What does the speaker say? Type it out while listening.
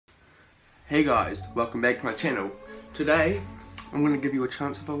Hey guys, welcome back to my channel. Today, I'm going to give you a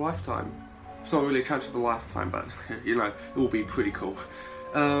chance of a lifetime. It's not really a chance of a lifetime, but you know, it will be pretty cool.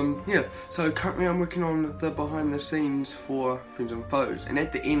 Yeah, so currently I'm working on the behind the scenes for Friends and Foes, and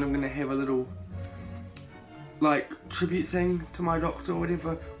at the end I'm going to have a little like tribute thing to my doctor or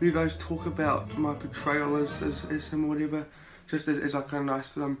whatever, where you guys talk about my portrayal as him or whatever, just as like a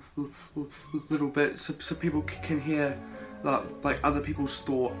nice little bit, so people can hear like other people's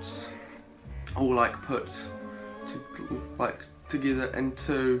thoughts, all like put together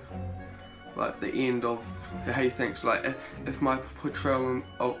into like the end of how he thinks, like if my portrayal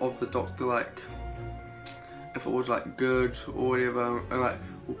of the doctor, like if it was like good or whatever, and like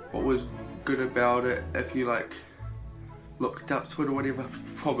what was good about it, if you like looked up to it or whatever.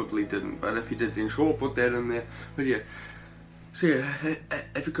 Probably didn't, but if you did, then sure, put that in there. But yeah, so yeah,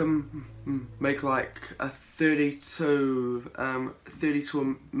 if you can make like a 32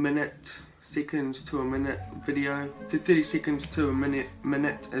 minute seconds to a minute video, 30 seconds to a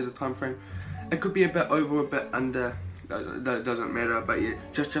minute as a time frame. It could be a bit over, a bit under, that doesn't matter, but yeah,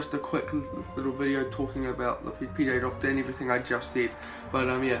 just a quick little video talking about the PJ doctor and everything I just said. But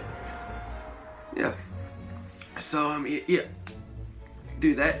yeah, so yeah,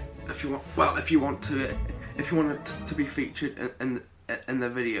 do that if you want. Well, if you want it to be featured in the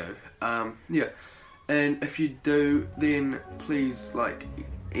video, yeah. And if you do, then please like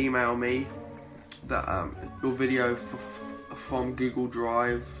email me your video from Google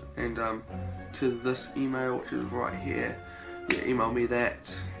Drive and to this email, which is right here. Yeah, email me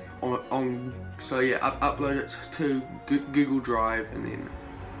that on so yeah, upload it to Google Drive and then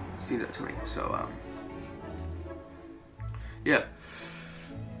send it to me. So yeah,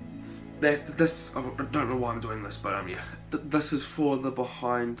 this I don't know why I'm doing this, but yeah, this is for the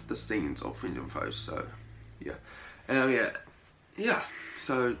behind the scenes of Friends and Foes. So yeah, and yeah,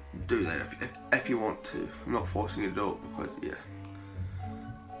 so do that if you want to. I'm not forcing you to do it, because yeah.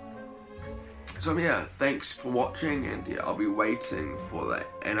 So yeah, thanks for watching, and yeah, I'll be waiting for that,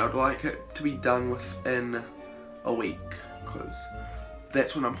 and I'd like it to be done within a week, because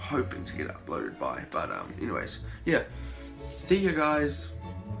that's when I'm hoping to get uploaded by. But anyways, yeah, see you guys.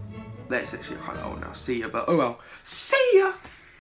 That's actually kind of old now. See ya, but oh well, see ya.